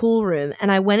in the cool room,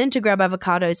 and I went in to grab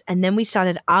avocados, and then we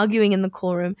started arguing in the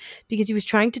cool room because he was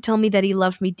trying to tell me that he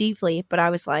loved me deeply, but I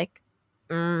was like,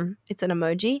 it's an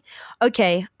emoji.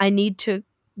 Okay, I need to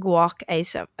guac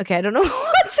ASAP. Okay, I don't know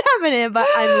what's happening, but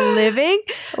I'm living.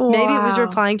 Wow. Maybe it was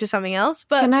replying to something else,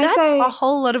 but that's a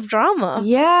whole lot of drama.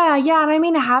 Yeah. And I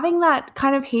mean, having that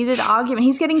kind of heated argument,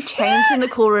 he's getting changed in the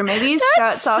cool room. Maybe his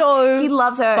shirt's off. He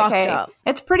loves her. Okay. Up.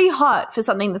 It's pretty hot for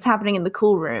something that's happening in the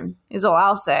cool room, is all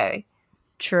I'll say.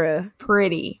 True.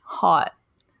 Pretty hot.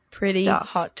 Pretty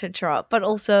hot to trot. But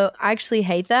also, I actually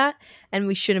hate that, and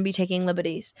we shouldn't be taking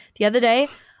liberties. The other day,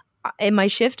 in my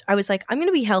shift, I was like, I'm going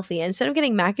to be healthy. And instead of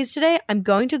getting Macca's today, I'm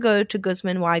going to go to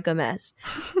Guzman Y Gomez.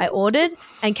 I ordered.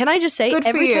 And can I just say,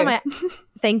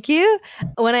 thank you.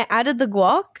 When I added the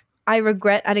guac, I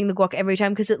regret adding the guac every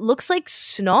time because it looks like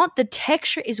snot. The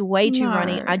texture is way too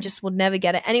runny. I just would never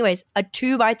get it. Anyways,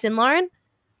 2 bites in, Lauren.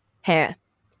 Hair.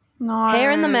 No. Hair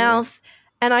in the mouth.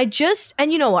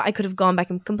 And you know what? I could have gone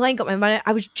back and complained, got my money.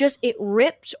 It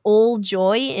ripped all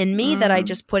joy in me that I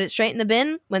just put it straight in the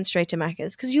bin, went straight to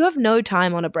Macca's. Because you have no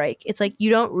time on a break. It's like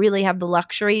you don't really have the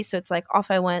luxury. So it's like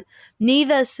off I went.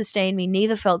 Neither sustained me.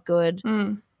 Neither felt good.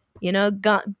 You know,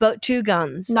 but two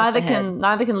guns. Neither can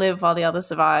live while the other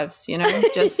survives, you know?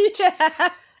 Just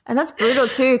And that's brutal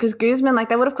too, because Guzman, like,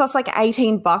 they would have cost like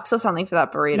 $18 or something for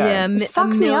that burrito. Yeah, it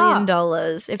fucks me up. $1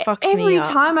 million. It fucks me Every up.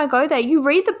 time I go there, you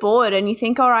read the board and you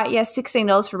think, all right, yeah,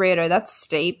 $16 for burrito. That's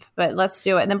steep, but let's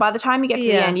do it. And then by the time you get to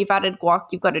the end, you've added guac,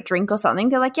 you've got a drink or something.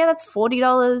 They're like, yeah, that's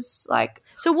 $40. Like,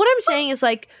 so what I'm saying is,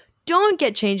 like, don't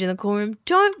get change in the call room.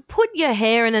 Don't put your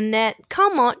hair in a net.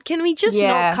 Come on. Can we just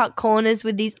not cut corners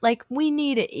with these? Like, we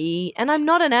need to eat. And I'm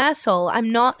not an asshole.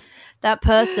 I'm not that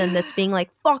person that's being like,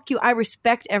 fuck you. I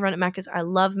respect everyone at Macca's. I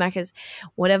love Macca's.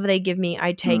 Whatever they give me,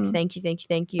 I take. Thank you, thank you,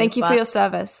 thank you. Thank you for your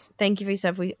service. Thank you for your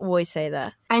service. We always say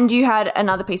that. And you had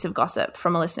another piece of gossip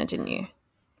from a listener, didn't you?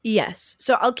 Yes.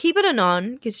 So I'll keep it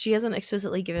anon because she hasn't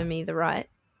explicitly given me the right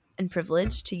and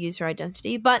privilege to use her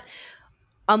identity. But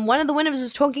one of the winners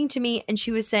was talking to me and she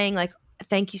was saying, like,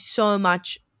 thank you so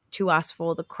much to us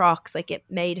for the Crocs. Like, it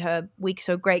made her week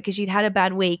so great because she'd had a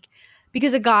bad week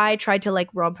because a guy tried to, like,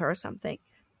 rob her or something.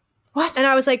 What? And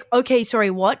I was like, okay, sorry,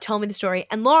 what? Tell me the story.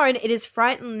 And Lauren, it is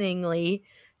frighteningly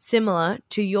similar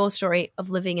to your story of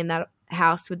living in that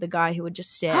house with the guy who would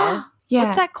just stare. Yeah.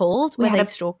 What's that called? Where they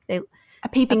stalk. A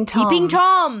peeping Tom. Peeping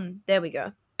Tom. There we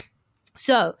go.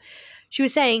 So she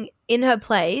was saying in her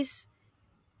place,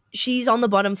 she's on the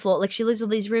bottom floor. Like, she lives with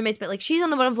these roommates, but, like, she's on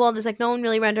the bottom floor. There's, like, no one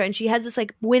really around her. And she has this,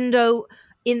 like, window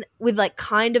in with, like,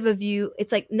 kind of a view.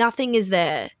 It's like nothing is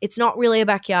there. It's not really a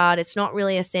backyard. It's not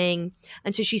really a thing.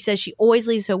 And so she says she always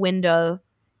leaves her window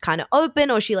kind of open,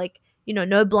 or she, like, you know,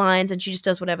 no blinds, and she just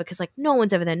does whatever because, like, no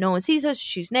one's ever there. No one sees her.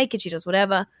 She's naked. She does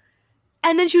whatever.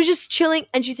 And then she was just chilling.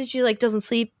 And she said she, like, doesn't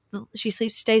sleep. She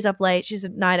stays up late. She's a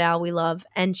night owl we love.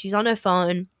 And she's on her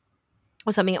phone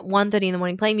or something at 1:30 in the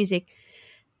morning playing music.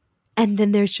 And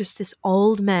then there's just this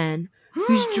old man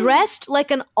who's dressed like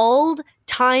an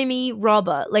old-timey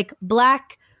robber, like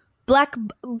black,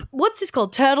 what's this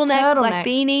called? Turtleneck, black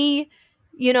beanie,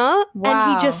 you know? Wow.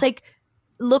 And he just, like,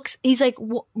 looks, he's, like,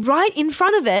 right in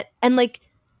front of it and, like,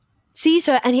 sees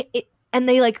her and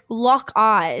they, like, lock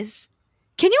eyes.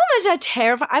 Can you imagine how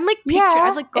terrifying? I'm, like, picture.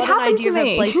 I've, like, got an idea of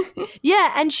her place.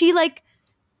 Yeah, and she, like,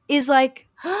 is, like,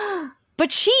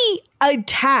 but she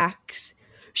attacks.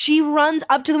 She runs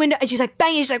up to the window and she's like,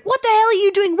 bang. She's like, what the hell are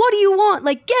you doing? What do you want?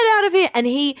 Like, get out of here. And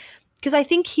because I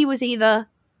think he was either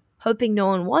hoping no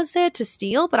one was there to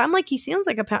steal, but I'm like, he sounds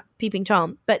like a peeping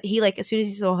Tom. But he, like, as soon as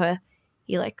he saw her,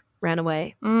 he, like, ran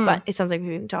away. But it sounds like a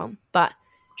peeping Tom. But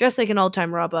dressed like an old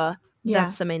time robber. Yeah.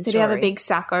 That's the main story. Did he have a big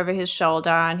sack over his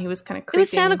shoulder and he was kind of creeping? It was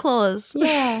Santa Claus.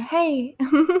 Yeah. Hey.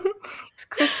 It's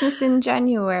Christmas in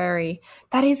January.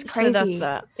 That is crazy. So that's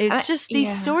that. It's just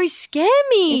these stories scare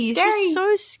me. It's scary. Just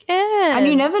so scared. And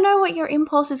you never know what your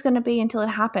impulse is going to be until it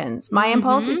happens. My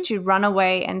impulse is to run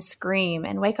away and scream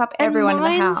and wake up everyone in the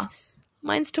house.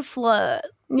 Mine's to flirt.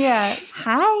 Yeah.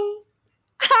 Hi.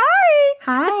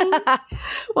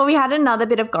 Well, we had another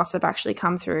bit of gossip actually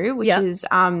come through, which is,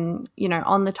 you know,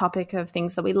 on the topic of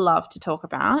things that we love to talk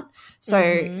about.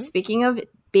 So speaking of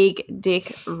big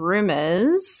dick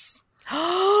rumors,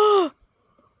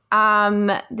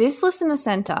 this listener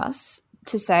sent us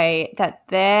to say that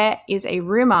there is a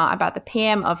rumor about the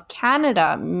PM of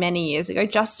Canada many years ago,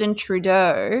 Justin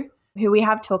Trudeau, who we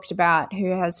have talked about,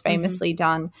 who has famously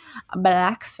done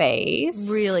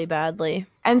blackface really badly.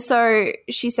 And so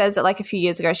she says that, like, a few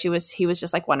years ago, he was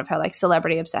just, like, one of her, like,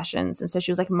 celebrity obsessions. And so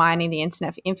she was, like, mining the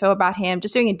internet for info about him,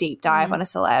 just doing a deep dive on a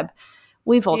celeb.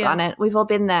 We've all done it. We've all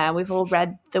been there. We've all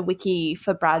read the wiki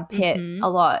for Brad Pitt a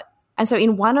lot. And so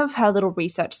in one of her little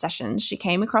research sessions, she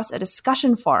came across a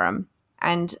discussion forum.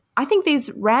 And I think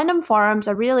these random forums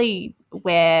are really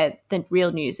where the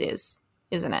real news is,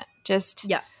 isn't it? Just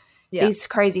these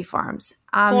crazy forums.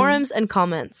 Forums and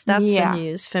comments. That's the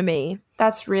news for me.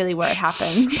 That's really where it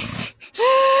happens.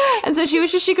 And so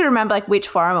she could remember, like, which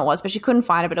forum it was, but she couldn't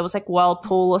find it. But it was, like,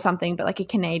 Whirlpool or something, but, like, a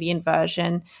Canadian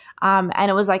version. And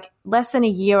it was, like, less than a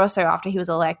year or so after he was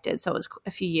elected. So it was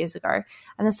a few years ago.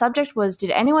 And the subject was,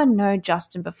 did anyone know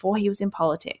Justin before he was in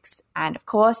politics? And, of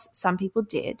course, some people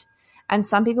did. And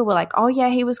some people were like, oh, yeah,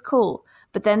 he was cool.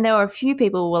 But then there were a few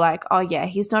people who were like, oh, yeah,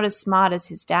 he's not as smart as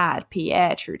his dad,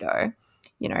 Pierre Trudeau,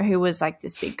 you know, who was, like,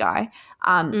 this big guy.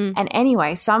 And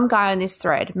anyway, some guy on this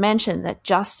thread mentioned that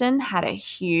Justin had a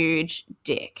huge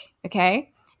dick,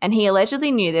 okay? And he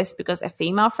allegedly knew this because a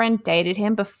female friend dated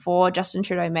him before Justin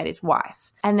Trudeau met his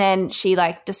wife. And then she,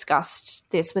 like,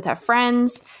 discussed this with her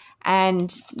friends.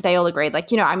 And they all agreed,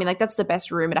 like, you know, I mean, like, that's the best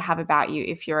rumor to have about you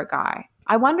if you're a guy.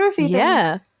 I wonder if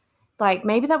even, like,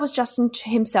 maybe that was Justin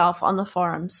himself on the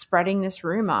forum spreading this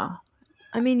rumor.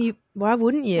 I mean, why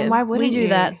wouldn't you? Why wouldn't we do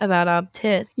that about our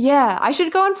tits? Yeah, I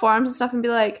should go on forums and stuff and be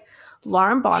like,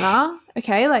 Lauren Bonner,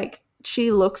 okay, like,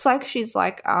 she looks like she's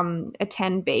like a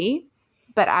 10B,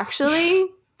 but actually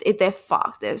they're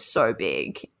fucked. They're so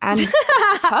big and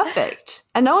perfect.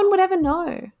 And no one would ever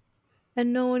know.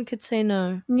 And no one could say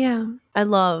no. Yeah.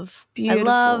 Beautiful. I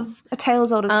love A Tale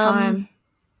as Old as Time.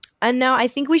 And now I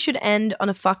think we should end on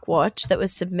a fuck watch that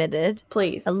was submitted.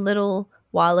 Please. A little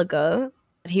while ago.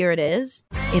 But here it is.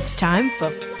 It's time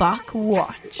for Fuck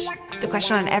Watch. The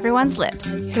question on everyone's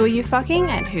lips. Who are you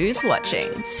fucking and who's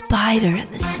watching? Spider and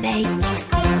the Snake.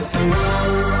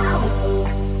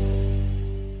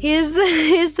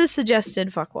 Here's the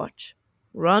suggested fuck watch.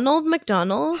 Ronald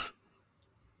McDonald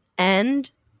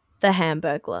and the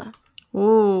Hamburglar.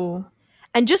 Ooh.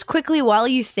 And just quickly, while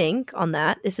you think on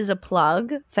that, this is a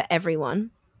plug for everyone,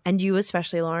 and you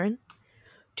especially, Lauren,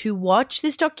 to watch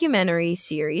this documentary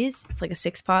series. It's like a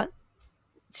 6-part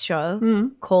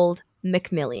show called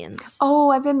McMillions. Oh,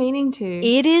 I've been meaning to.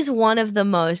 It is one of the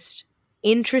most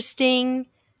interesting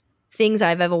things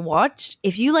I've ever watched.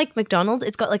 If you like McDonald's,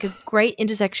 it's got like a great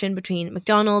intersection between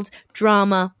McDonald's,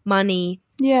 drama, money,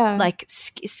 like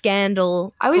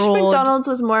scandal, I wish fraud. McDonald's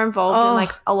was more involved in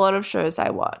like a lot of shows I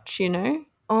watch, you know?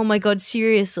 Oh my God,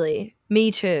 seriously.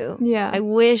 Me too. Yeah. I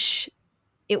wish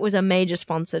it was a major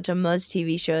sponsor to most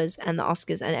TV shows and the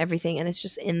Oscars and everything, and it's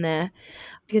just in there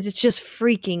because it's just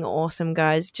freaking awesome,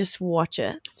 guys. Just watch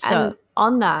it. So and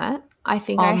on that, I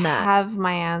think have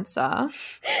my answer.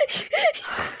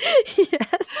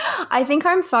 Yes. I think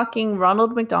I'm fucking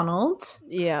Ronald McDonald.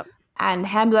 Yeah. And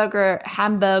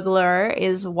Hamburglar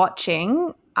is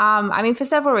watching. I mean, for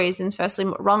several reasons. Firstly,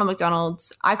 Ronald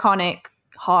McDonald's iconic,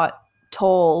 hot,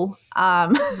 tall,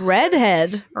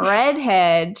 redhead,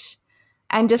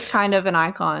 and just kind of an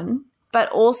icon,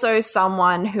 but also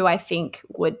someone who I think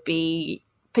would be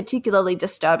particularly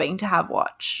disturbing to have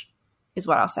watch, is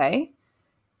what I'll say.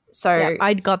 So yeah,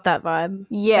 I got that vibe.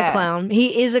 Yeah. A clown.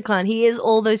 He is a clown. He is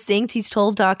all those things. He's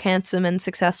tall, dark, handsome, and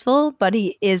successful, but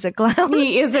he is a clown.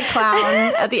 He is a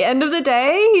clown. At the end of the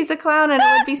day, he's a clown, and it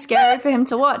would be scary for him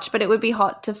to watch, but it would be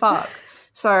hot to fuck.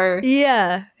 So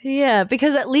yeah,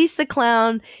 because at least the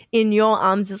clown in your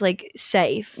arms is like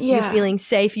safe. Yeah. You're feeling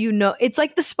safe. You know, it's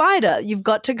like the spider. You've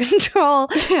got to control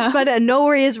the spider and know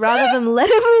where he is rather than let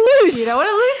him loose. You don't want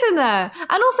to loose in there.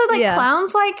 And also like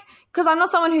clowns, like, because I'm not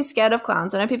someone who's scared of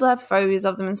clowns. I know people have phobias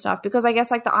of them and stuff because I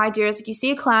guess like the idea is like you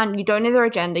see a clown, you don't know their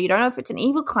agenda, you don't know if it's an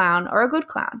evil clown or a good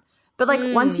clown. But like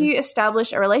once you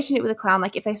establish a relationship with a clown,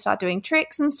 like if they start doing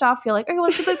tricks and stuff, you're like, okay, well,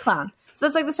 it's a good clown. So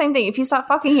that's like the same thing. If you start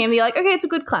fucking him, you're like, okay, it's a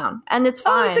good clown. And it's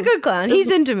fine. Oh, it's a good clown. He's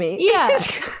into me. Yeah.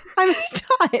 I'm his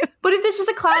type. But if there's just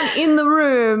a clown in the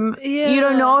room, you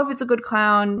don't know if it's a good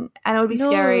clown and it would be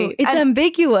scary. It's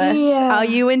ambiguous. Yeah. Are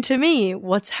you into me?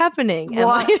 What's happening? Am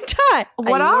I your type?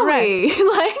 What are we?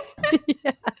 Like,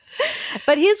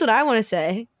 But here's what I want to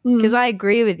say, because I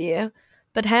agree with you.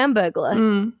 But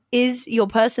Hamburglar is your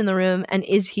purse in the room, and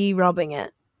is he robbing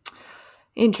it?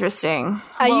 Interesting.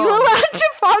 Are you allowed to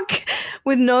fuck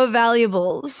with no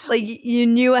valuables? Like you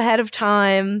knew ahead of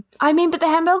time. I mean, but the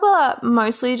Hamburglar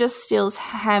mostly just steals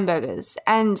hamburgers.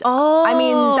 And I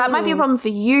mean, that might be a problem for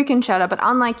you, Conchetta, but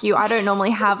unlike you, I don't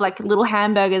normally have like little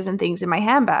hamburgers and things in my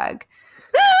handbag.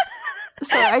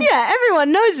 So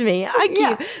everyone knows me. I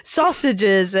keep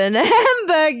sausages and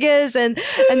hamburgers and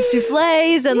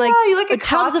souffles and like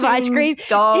tubs of ice cream.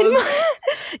 Dog. I'm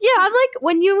like,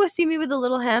 when you see me with a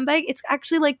little handbag, it's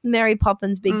actually like Mary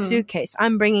Poppins' big suitcase.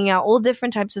 I'm bringing out all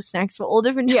different types of snacks for all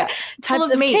different types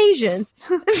of occasions.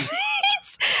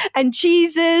 Meats and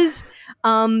cheeses.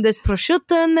 There's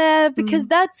prosciutto in there because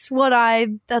that's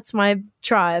my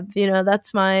tribe, you know,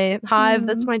 that's my hive,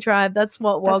 that's my tribe, that's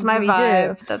what that's my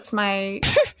vibe. Do. That's my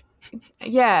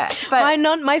but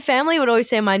my family would always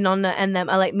say my nonna and them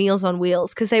are like Meals on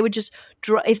Wheels because they would just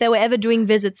if they were ever doing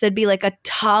visits, there'd be like a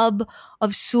tub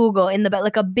of sugo in the back,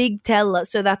 like a big tella,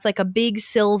 so that's like a big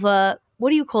silver, what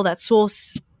do you call that,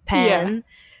 sauce pan.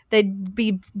 They'd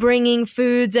be bringing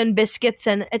foods and biscuits,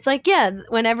 and it's like,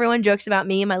 when everyone jokes about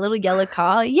me and my little yellow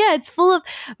car, it's full of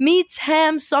meats,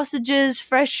 ham, sausages,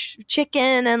 fresh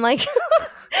chicken, and like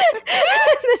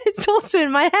it's also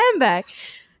in my handbag.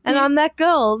 And I'm that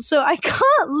girl, so I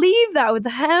can't leave that with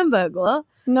the Hamburglar.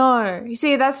 No, you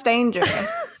see, that's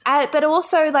dangerous. But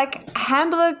also, like,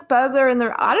 burglar in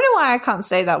the... I don't know why I can't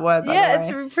say that word, by the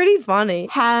way. It's pretty funny.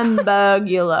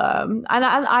 Hamburglar. And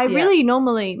I really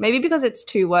normally... Maybe because it's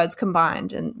two words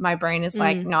combined and my brain is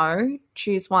like, no,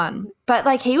 choose one. But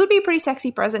like he would be a pretty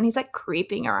sexy present. He's like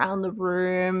creeping around the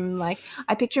room. Like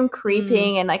I picture him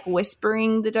creeping and like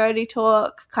whispering the dirty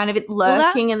talk, kind of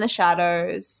lurking in the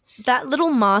shadows. That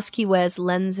little mask he wears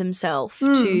lends himself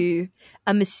to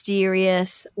a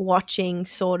mysterious watching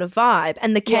sort of vibe.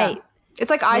 And the cape. Yeah. It's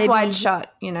like Eyes Wide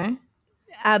Shut, you know?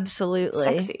 Absolutely.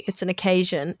 Sexy. It's an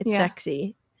occasion. It's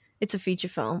sexy. It's a feature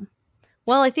film.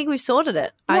 Well, I think we've sorted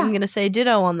it. Yeah. I'm going to say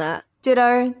ditto on that.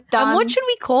 Ditto. Done. And what should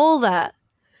we call that?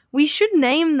 We should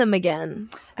name them again.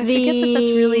 I forget that that's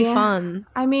really fun.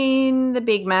 I mean, the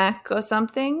Big Mac or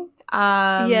something.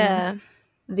 Yeah.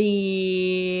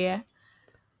 The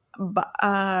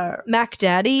Mac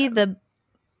Daddy.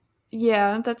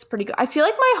 Yeah, that's pretty good. I feel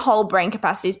like my whole brain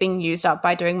capacity is being used up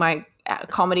by doing my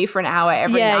comedy for an hour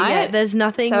every night. Yeah, there's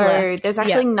nothing left. So there's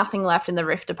actually nothing left in the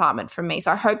riff department for me.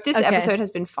 So I hope this episode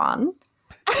has been fun.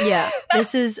 Yeah,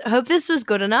 hope this was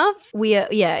good enough. We're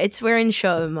in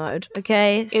show mode,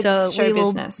 okay? So we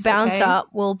will bounce up.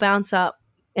 We'll bounce up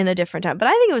in a different time. But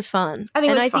I think it was fun.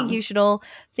 I think you should all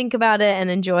think about it and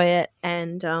enjoy it.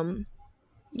 And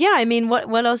I mean,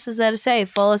 what else is there to say?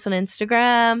 Follow us on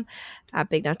Instagram at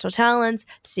Big Natural Talents.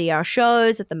 See our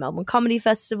shows at the Melbourne Comedy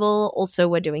Festival. Also,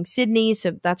 we're doing Sydney,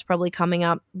 so that's probably coming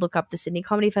up. Look up the Sydney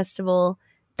Comedy Festival.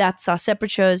 That's our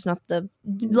separate shows, not the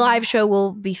live show.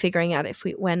 We'll be figuring out if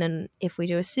we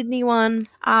do a Sydney one.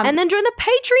 And then join the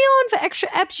Patreon for extra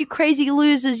eps, you crazy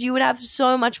losers. You would have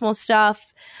so much more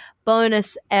stuff,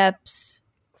 bonus eps,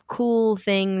 cool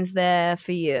things there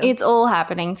for you. It's all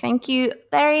happening. Thank you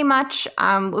very much.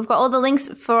 We've got all the links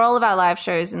for all of our live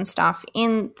shows and stuff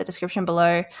in the description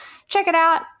below. Check it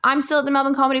out. I'm still at the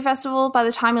Melbourne Comedy Festival. By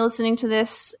the time you're listening to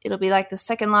this, it'll be like the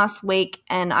second last week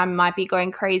and I might be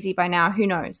going crazy by now. Who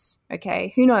knows?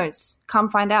 Okay, who knows? Come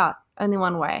find out. Only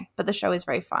one way. But the show is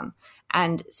very fun.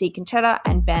 And see Conchetta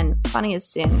and Ben funny as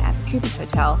sin at the Cooper's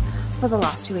Hotel for the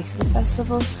last 2 weeks of the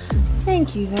festival.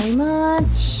 Thank you very much.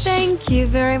 Thank you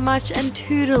very much and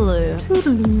toodaloo.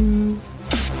 Toodaloo.